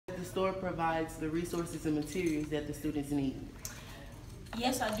Bookstore provides the resources and materials that the students need?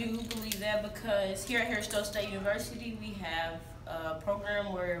 Yes, I do believe that, because here at HSSU State University, we have a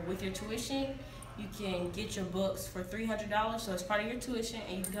program where with your tuition, you can get your books for $300, so it's part of your tuition,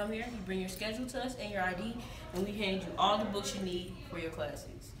 and you can come here, you bring your schedule to us and your ID, and we hand you all the books you need for your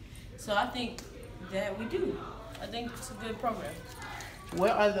classes. So I think that we do. I think it's a good program.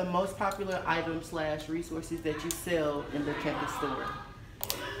 What are the most popular items / resources that you sell in the campus store?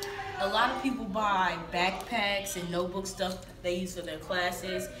 A lot of people buy backpacks and notebook stuff they use for their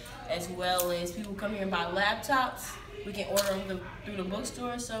classes, as well as people come here and buy laptops. We can order them through the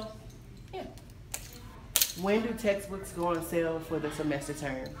bookstore, so yeah. When do textbooks go on sale for the semester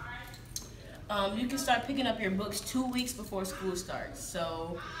term? You can start picking up your books 2 weeks before school starts.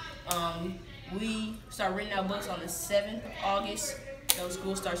 So we start renting out books on the 7th of August, so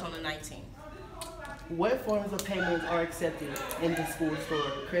school starts on the 19th. What forms of payments are accepted in the school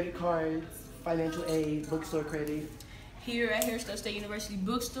store? Credit cards, financial aid, bookstore credit? Here at HSSU State University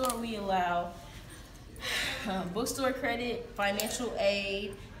Bookstore, we allow bookstore credit, financial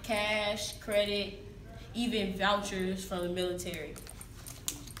aid, cash, credit, even vouchers from the military.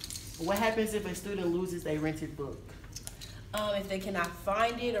 What happens if a student loses a rented book? If they cannot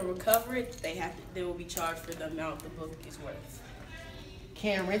find it or recover it, they will be charged for the amount the book is worth.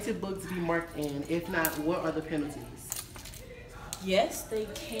 Can rented books be marked in? If not, what are the penalties? Yes, they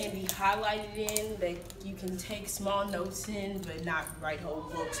can be highlighted in. You can take small notes in, but not write whole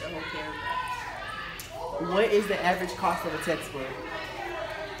books or whole paragraphs. What is the average cost of a textbook?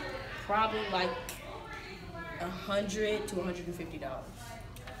 Probably like $100 to $150.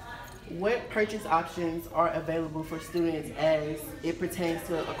 What purchase options are available for students as it pertains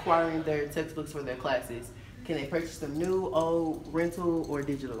to acquiring their textbooks for their classes? Can they purchase them new, old, rental, or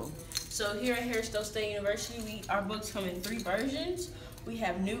digital? So here at HSSU State University, our books come in 3 versions. We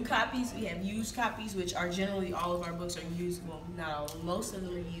have new copies, we have used copies, which are generally all of our books are used. Well, not all, most of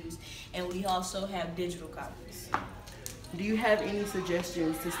them are used. And we also have digital copies. Do you have any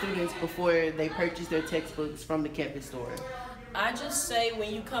suggestions to students before they purchase their textbooks from the campus store? I just say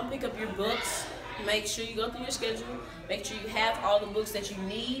when you come pick up your books, make sure you go through your schedule, make sure you have all the books that you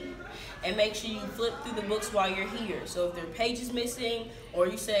need, and make sure you flip through the books while you're here. So if there are pages missing, or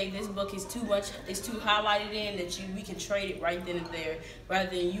you say this book is too much, it's too highlighted in, we can trade it right then and there, rather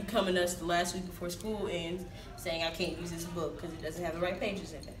than you coming to us the last week before school ends saying I can't use this book because it doesn't have the right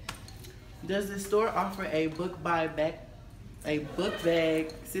pages in it. Does the store offer a book bag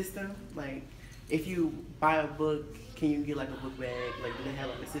system? Like, if you buy a book, can you get like a book bag? Like, do they have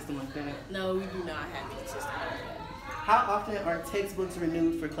like a system like that? No, we do not have any system like that. How often are textbooks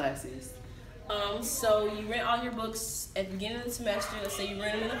renewed for classes? So you rent all your books at the beginning of the semester. Let's say you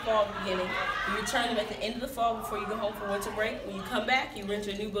rent them in the fall beginning. You return them at the end of the fall before you go home for winter break. When you come back, you rent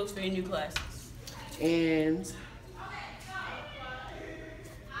your new books for your new classes. And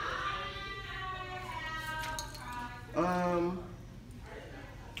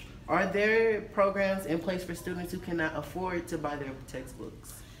are there programs in place for students who cannot afford to buy their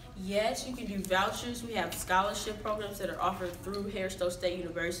textbooks? Yes, you can do vouchers. We have scholarship programs that are offered through HSSU State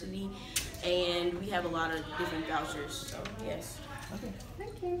University, and we have a lot of different vouchers. So, yes. Okay,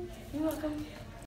 thank you. You're welcome.